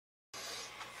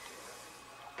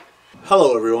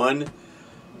Hello everyone,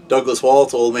 Douglas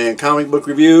Waltz, Old Man Comic Book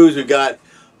Reviews. We've got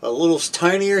a little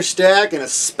tinier stack and a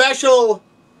special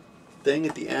thing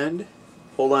at the end.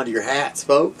 Hold on to your hats,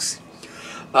 folks.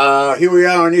 Here we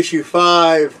are on issue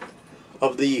 5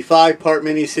 of the 5-part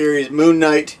miniseries Moon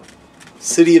Knight,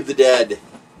 City of the Dead.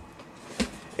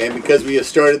 And because we have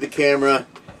started the camera,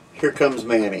 here comes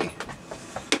Manny.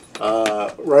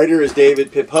 Writer is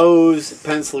David Pipose,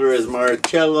 penciler is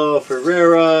Marcello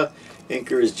Ferreira,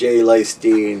 inker is Jay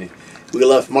Leistein. We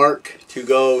left Mark to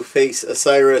go face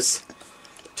Osiris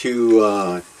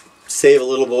to save a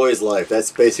little boy's life.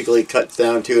 That's basically cuts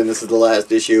down to, and this is the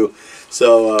last issue.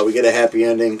 So we get a happy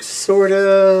ending,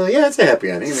 sorta. Yeah, it's a happy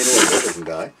ending. I mean, he doesn't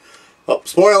die. Oh,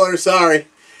 spoiler! Sorry.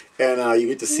 And you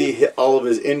get to see all of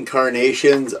his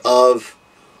incarnations of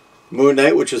Moon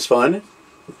Knight, which is fun.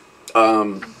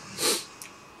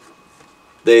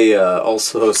 They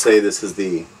also say this is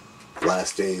the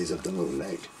last days of the Moon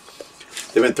Knight.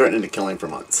 They've been threatening to kill him for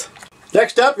months.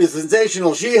 Next up is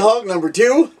Sensational She-Hulk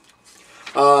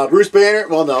 #2. Bruce Banner,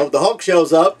 well no, the Hulk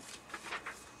shows up.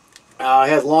 He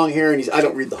has long hair and I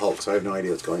don't read the Hulk, so I have no idea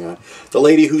what's going on. The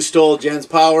lady who stole Jen's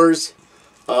powers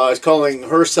is calling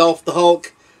herself the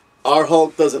Hulk. Our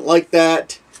Hulk doesn't like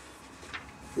that.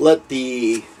 Let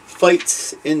the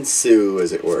fights ensue,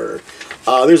 as it were.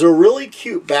 There's a really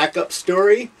cute backup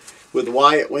story with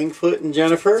Wyatt Wingfoot and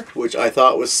Jennifer, which I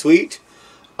thought was sweet.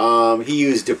 He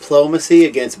used diplomacy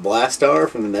against Blastar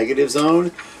from the Negative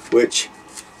Zone, which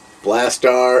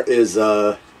Blastar is,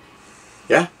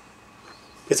 yeah,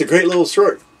 it's a great little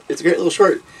short. It's a great little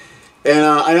short. And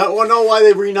I don't know why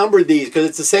they renumbered these, because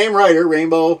it's the same writer.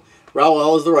 Rainbow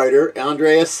Rowell is the writer.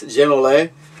 Andreas Genolet,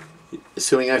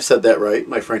 assuming I've said that right,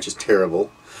 my French is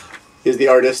terrible, is the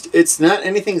artist. It's not,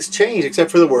 anything's changed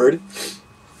except for the word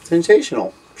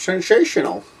sensational.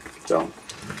 Sensational. So,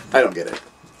 I don't get it.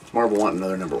 Marvel want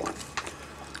another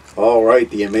 #1. Alright,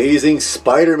 the Amazing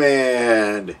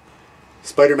Spider-Man.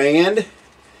 Spider-Man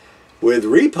with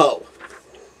repo.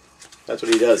 That's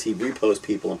what he does. He repos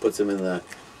people and puts them in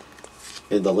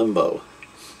the limbo.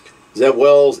 Zeb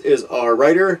Wells is our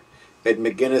writer. Ed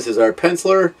McGuinness is our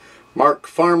penciler. Mark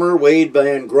Farmer, Wade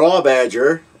Van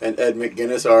Grawbadger, and Ed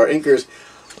McGuinness are our inkers.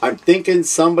 I'm thinking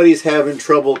somebody's having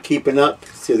trouble keeping up.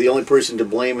 So the only person to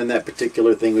blame in that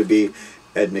particular thing would be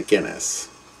Ed McGuinness.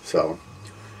 So,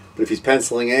 but if he's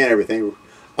penciling in everything,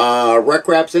 Rec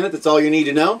Rap's in it. That's all you need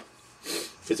to know.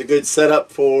 It's a good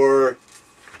setup for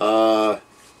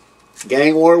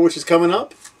Gang War, which is coming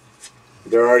up.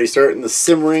 They're already starting the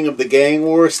simmering of the Gang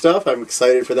War stuff. I'm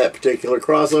excited for that particular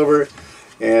crossover.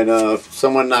 And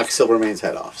someone knocked Silvermane's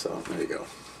head off. So there you go.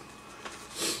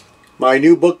 My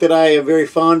new book that I am very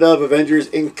fond of, Avengers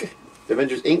Inc.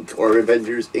 Avengers Inc. or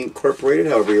Avengers Incorporated,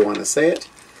 however you want to say it.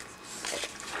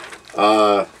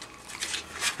 I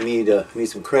need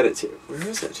some credits here. Where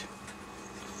is it?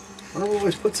 Marvel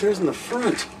always puts theirs in the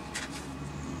front.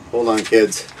 Hold on,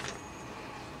 kids.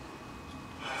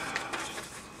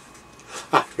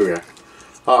 Ah, here we are.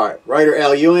 Alright, writer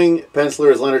Al Ewing,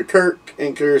 penciler is Leonard Kirk,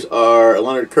 inkers are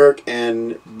Leonard Kirk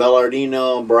and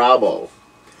Bellardino Bravo.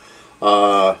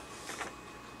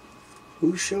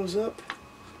 Who shows up?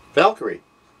 Valkyrie.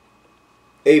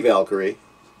 A Valkyrie.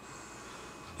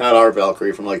 Not our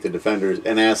Valkyrie from like the Defenders,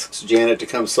 and asks Janet to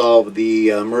come solve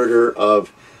the murder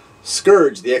of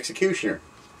Scourge, the Executioner.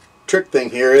 Trick thing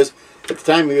here is, at the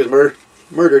time he was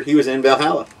murdered, he was in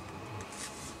Valhalla.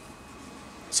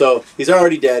 So, he's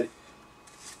already dead.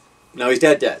 No, he's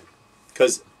dead.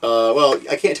 Because, well,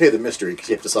 I can't tell you the mystery, because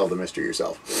you have to solve the mystery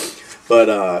yourself.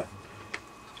 But,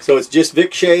 so it's just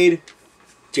Vic Shade,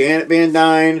 Janet Van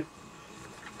Dyne,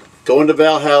 going to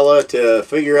Valhalla to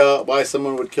figure out why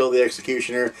someone would kill the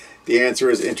Executioner. The answer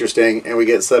is interesting, and we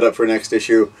get set up for next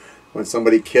issue when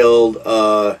somebody killed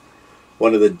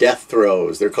one of the Death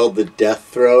Throws. They're called the Death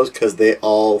Throws because they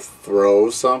all throw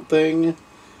something.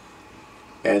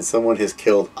 And someone has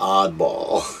killed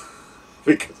Oddball.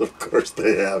 Because of course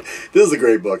they have. This is a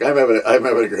great book. I'm having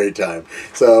a great time.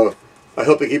 So I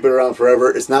hope they keep it around forever.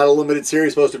 It's not a limited series,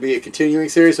 it's supposed to be a continuing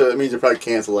series, so that means they'll probably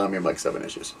cancel on me in like 7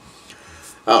 issues.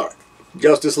 Alright.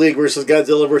 Justice League versus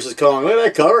Godzilla versus Kong. Look at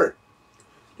that cover.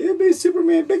 It'd be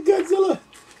Superman, Big Godzilla.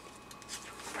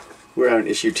 We're on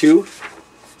issue 2.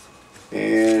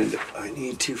 And I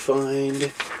need to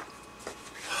find...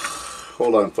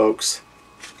 Hold on, folks.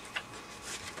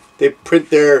 They print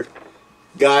their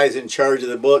guys in charge of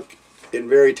the book in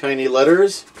very tiny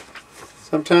letters.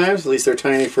 Sometimes. At least they're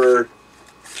tiny for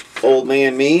old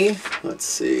man me. Let's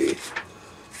see.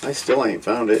 I still ain't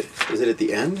found it. Is it at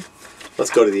the end?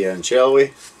 Let's go to the end, shall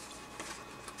we?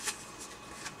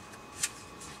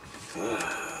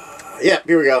 Yeah,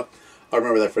 here we go. I'll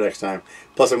remember that for next time.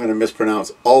 Plus, I'm going to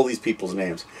mispronounce all these people's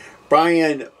names.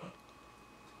 Brian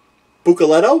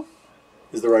Bucaletto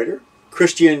is the writer.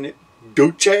 Christian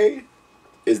Duce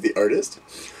is the artist.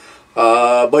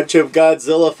 A bunch of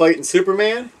Godzilla fighting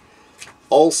Superman.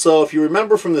 Also, if you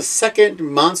remember from the second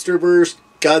MonsterVerse,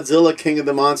 Godzilla King of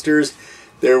the Monsters,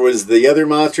 there was the other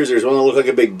monsters. There's one that looked like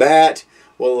a big bat,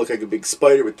 one that looked like a big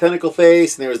spider with tentacle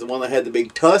face, and there was the one that had the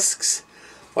big tusks.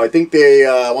 Well, I think they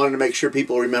wanted to make sure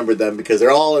people remembered them because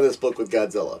they're all in this book with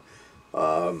Godzilla.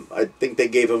 I think they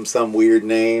gave them some weird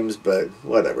names, but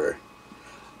whatever.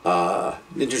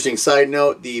 Interesting side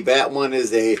note, the bat one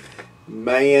is a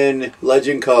Mayan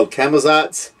legend called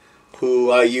Camazotz, who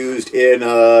I used in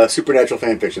supernatural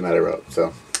fan fiction that I wrote.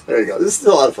 So, there you go. This is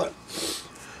a lot of fun.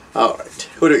 Alright,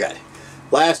 who do we got?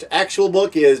 Last actual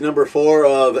book is number 4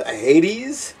 of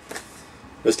Hades.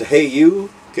 Mr. Hey You,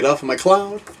 Get Off of My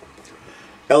Cloud.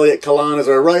 Elliot Kalan is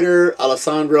our writer.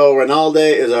 Alessandro Rinaldi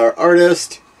is our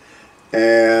artist.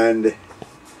 And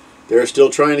they're still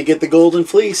trying to get the Golden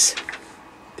Fleece.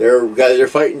 They're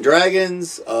fighting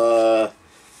dragons.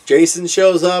 Jason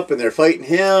shows up and they're fighting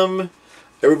him.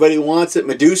 Everybody wants it.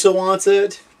 Medusa wants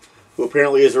it, who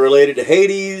apparently is related to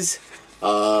Hades.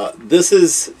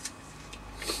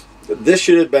 This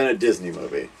should have been a Disney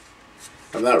movie.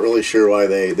 I'm not really sure why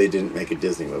they didn't make a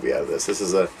Disney movie out of this. This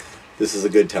is a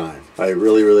good time. I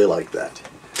really, really like that.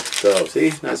 So,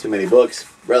 see, not too many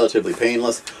books. Relatively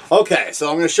painless. Okay, so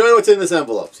I'm going to show you what's in this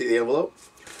envelope. See the envelope?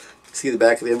 See the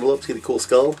back of the envelope? See the cool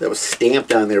skull? That was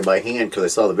stamped on there by hand because I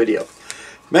saw the video.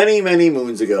 Many, many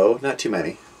moons ago. Not too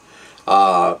many.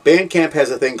 Bandcamp has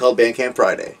a thing called Bandcamp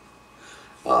Friday.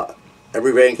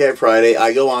 Every Bandcamp Friday,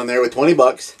 I go on there with 20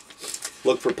 bucks,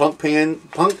 look for punk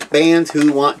bands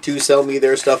who want to sell me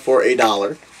their stuff for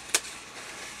 $1.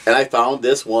 And I found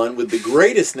this one with the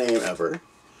greatest name ever,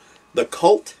 The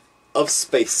Cult of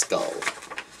Spaceskull.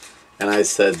 And I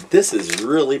said, this is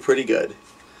really pretty good.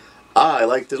 I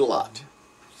liked it a lot.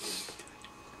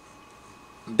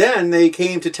 Then they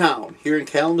came to town here in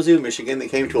Kalamazoo, Michigan. They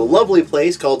came to a lovely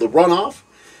place called The Runoff.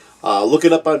 Look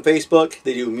it up on Facebook.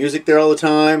 They do music there all the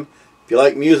time. If you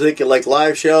like music, you like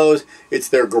live shows, it's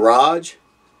their garage.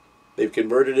 They've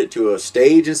converted it to a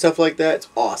stage and stuff like that. It's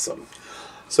awesome.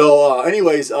 So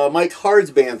anyways, Mike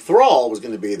Hard's band Thrall was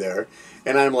going to be there.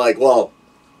 And I'm like, well,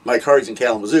 Mike Hard's in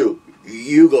Kalamazoo.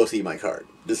 You go see Mike Hard.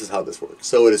 This is how this works.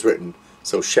 So it is written.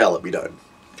 So shall it be done.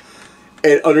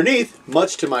 And underneath,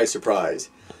 much to my surprise,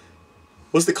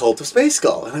 was the Cult of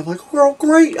Spaceskull. And I'm like, well,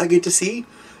 great. I get to see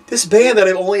this band that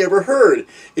I've only ever heard.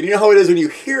 And you know how it is when you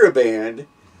hear a band,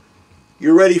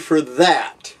 you're ready for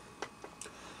that.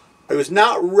 I was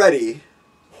not ready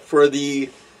for the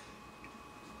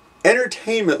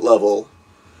entertainment level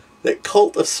that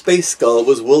Cult of Spaceskull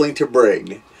was willing to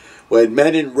bring. When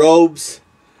men in robes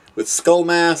with skull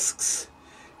masks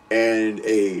and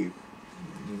a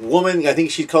woman, I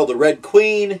think she's called the Red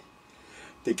Queen,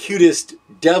 the cutest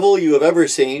devil you have ever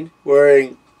seen,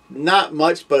 wearing not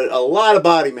much but a lot of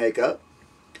body makeup.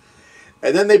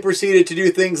 And then they proceeded to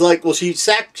do things like, well, she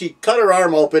cut her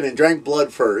arm open and drank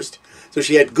blood first, so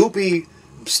she had goopy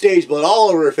stage blood all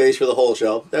over her face for the whole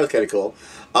show. That was kind of cool.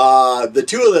 The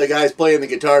two of the guys playing the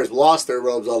guitars lost their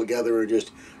robes altogether and were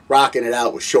just rocking it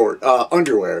out with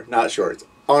underwear, not shorts,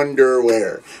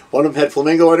 underwear. One of them had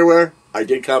flamingo underwear. I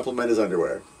did compliment his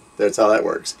underwear. That's how that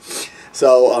works.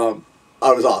 So,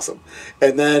 I was awesome.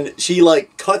 And then she,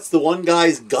 like, cuts the one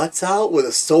guy's guts out with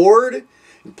a sword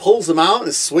and pulls him out and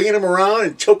is swinging him around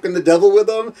and choking the devil with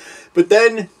him. But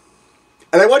then,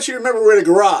 and I want you to remember we're in a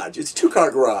garage. It's a two-car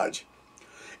garage.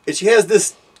 And she has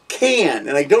this can,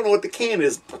 and I don't know what the can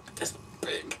is, but it's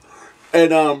big.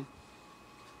 And,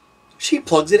 she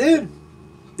plugs it in.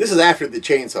 This is after the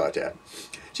chainsaw attack.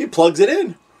 She plugs it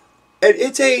in. And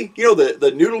it's a, you know,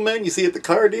 the noodle men you see at the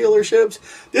car dealerships?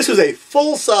 This was a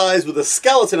full size with a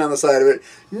skeleton on the side of it,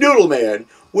 noodle man,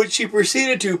 which she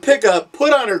proceeded to pick up,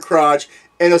 put on her crotch,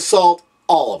 and assault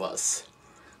all of us.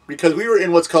 Because we were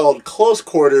in what's called close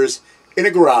quarters in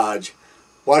a garage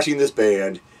watching this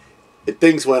band.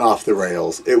 Things went off the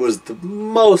rails. It was the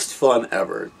most fun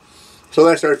ever. So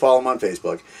then I started following them on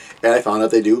Facebook, and I found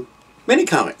out they do mini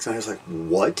comics. And I was like,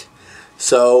 what?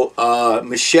 So,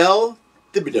 Michelle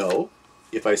Thibodeau,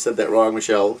 if I said that wrong,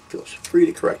 Michelle, feel free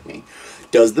to correct me,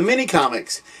 does the mini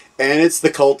comics. And it's the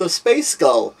Cult of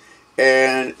Spaceskull.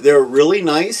 And they're really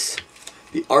nice.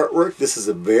 The artwork, this is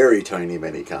a very tiny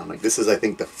mini comic. This is, I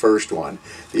think, the first one.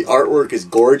 The artwork is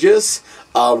gorgeous.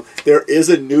 There is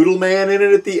a noodle man in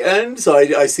it at the end, so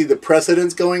I see the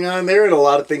precedence going on there and a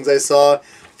lot of things I saw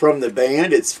from the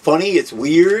band. It's funny, it's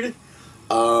weird,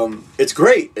 it's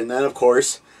great. And then, of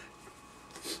course,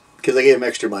 because I gave them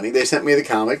extra money, they sent me the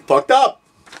comic fucked up.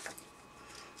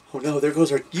 Oh no, there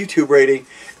goes our YouTube rating.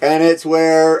 And it's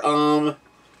where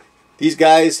these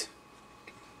guys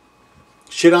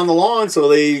shit on the lawn, so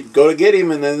they go to get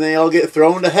him, and then they all get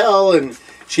thrown to hell, and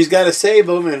she's got to save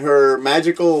him, and her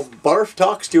magical barf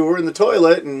talks to her in the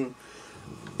toilet, and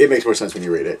it makes more sense when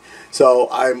you read it. So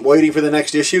I'm waiting for the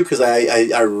next issue, because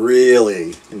I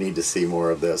really need to see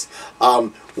more of this.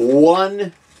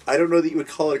 One, I don't know that you would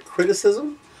call it a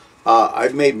criticism.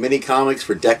 I've made mini comics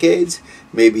for decades.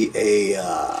 Maybe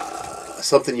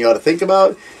something you ought to think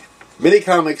about. Mini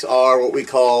comics are what we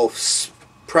call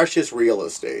precious real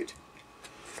estate.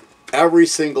 Every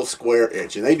single square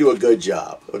inch, and they do a good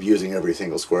job of using every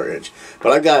single square inch.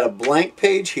 But I've got a blank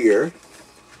page here,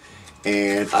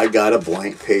 and I've got a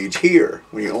blank page here.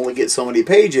 When you only get so many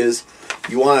pages,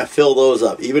 you want to fill those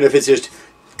up. Even if it's just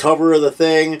cover of the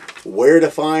thing, where to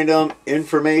find them,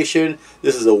 information.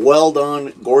 This is a well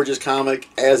done, gorgeous comic,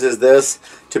 as is this.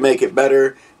 To make it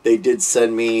better, they did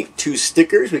send me 2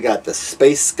 stickers. We got the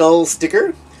Spaceskull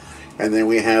sticker. And then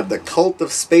we have the Cult of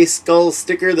Spaceskull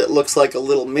sticker that looks like a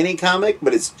little mini comic,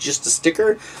 but it's just a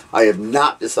sticker. I have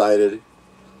not decided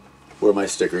where my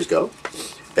stickers go.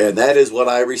 And that is what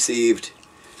I received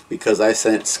because I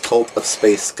sent Cult of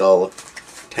Spaceskull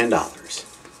 $10.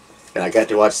 And I got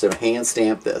to watch them hand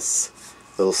stamp this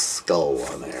little skull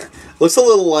on there. Looks a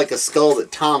little like a skull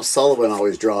that Tom Sullivan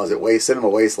always draws at Cinema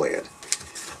Wasteland.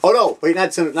 Oh no, wait,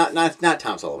 not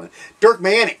Tom Sullivan. Dirk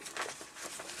Manning.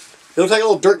 It looks like a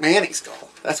little Dirk Manning skull.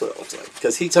 That's what it looks like.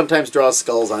 Because he sometimes draws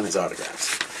skulls on his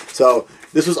autographs. So,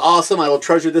 this was awesome. I will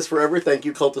treasure this forever. Thank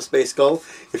you, Cult of Spaceskull.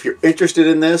 If you're interested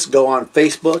in this, go on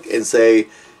Facebook and say,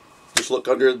 just look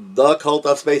under the Cult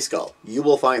of Spaceskull. You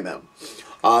will find them.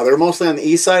 They're mostly on the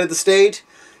east side of the state.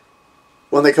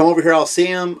 When they come over here, I'll see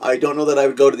them. I don't know that I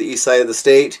would go to the east side of the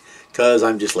state because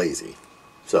I'm just lazy.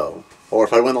 So, or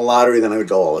if I win the lottery, then I would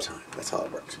go all the time. That's how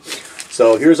it works.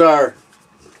 So, here's our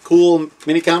cool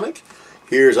mini comic.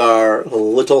 Here's our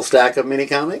little stack of mini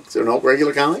comics, or no,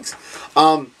 regular comics.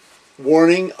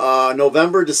 Warning,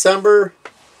 November, December,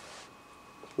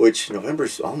 which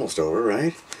November's almost over,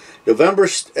 right? November,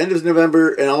 end of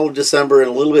November and all of December and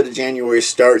a little bit of January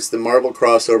starts the Marvel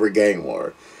crossover gang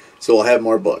war. So we'll have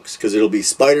more books, because it'll be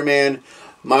Spider-Man,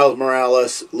 Miles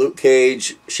Morales, Luke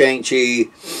Cage, Shang-Chi,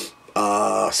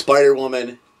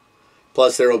 Spider-Woman,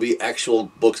 plus there will be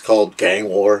actual books called Gang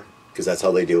War, because that's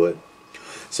how they do it.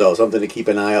 So something to keep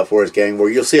an eye out for is Gang War.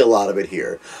 You'll see a lot of it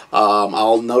here.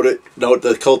 I'll note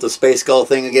the Cult of Spaceskull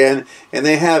thing again. And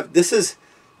they have, this is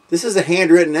a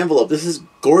handwritten envelope. This is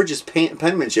gorgeous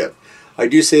penmanship. I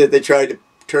do say that they tried to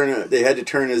they had to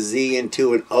turn a Z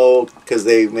into an O because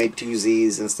they made 2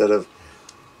 Z's instead of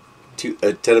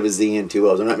a Z and 2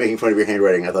 O's. I'm not making fun of your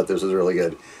handwriting. I thought this was really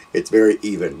good. It's very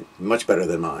even. Much better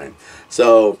than mine.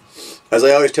 So, as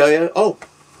I always tell you, oh,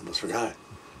 I almost forgot.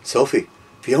 Sophie,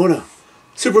 Fiona,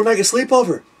 Super Mega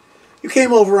Sleepover. You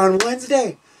came over on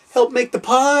Wednesday. Helped make the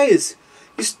pies.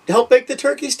 You helped make the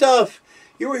turkey stuff.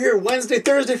 You were here Wednesday,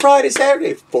 Thursday, Friday,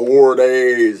 Saturday. 4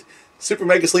 days. Super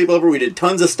Mega Sleepover. We did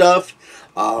tons of stuff.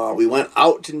 We went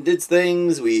out and did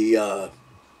things. We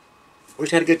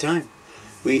just had a good time.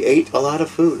 We ate a lot of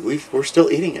food. We're still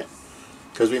eating it.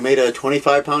 Because we made a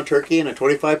 25-pound turkey and a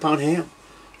 25-pound ham.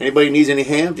 Anybody needs any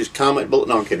ham, just comment below.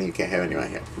 No, I'm kidding. You can't have any of my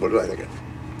ham. What was I thinking?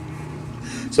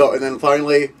 So, and then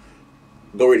finally,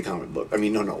 go read a comic book. I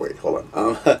mean, no, wait, hold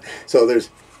on. So there's,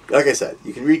 like I said,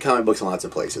 you can read comic books in lots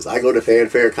of places. I go to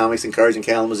Fanfare Comics and Cards in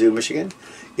Kalamazoo, Michigan.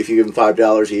 If you give them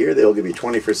 $5 a year, they'll give you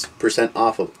 20%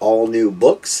 off of all new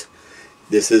books.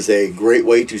 This is a great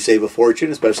way to save a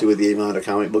fortune, especially with the amount of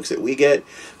comic books that we get.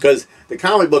 Because the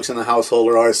comic books in the household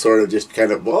are always sort of just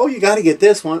kind of, oh, you got to get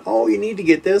this one. Oh, you need to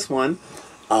get this one.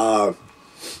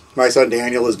 My son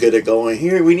Daniel is good at going,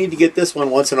 here, we need to get this one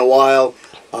once in a while.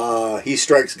 He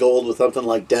strikes gold with something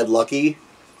like Dead Lucky,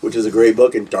 which is a great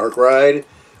book, and Dark Ride,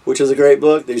 which is a great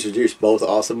book. These are just both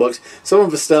awesome books. Some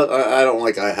of the stuff I don't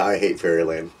like. I hate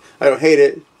Fairyland. I don't hate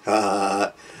it,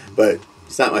 but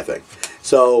it's not my thing.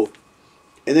 So,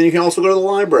 and then you can also go to the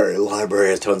library. The library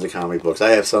has tons of comic books. I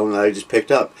have some that I just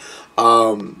picked up.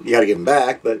 You got to give them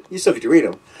back, but you still get to read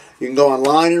them. You can go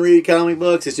online and read comic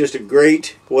books. It's just a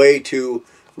great way to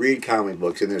read comic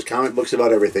books, and there's comic books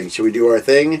about everything. Should we do our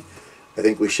thing? I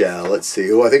think we shall. Let's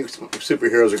see. Oh, I think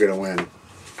superheroes are going to win.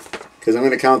 Because I'm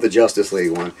going to count the Justice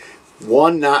League one.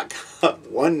 One not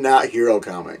hero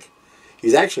comic.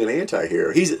 He's actually an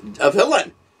anti-hero. He's a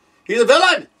villain. He's a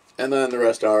villain! And then the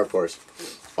rest are, of course,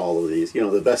 all of these. You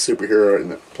know, the best superhero in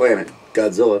the planet,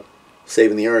 Godzilla,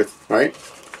 saving the Earth, right?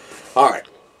 All right.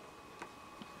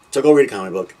 So go read a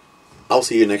comic book. I'll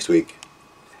see you next week.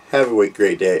 Have a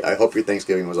great day. I hope your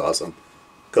Thanksgiving was awesome.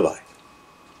 Goodbye.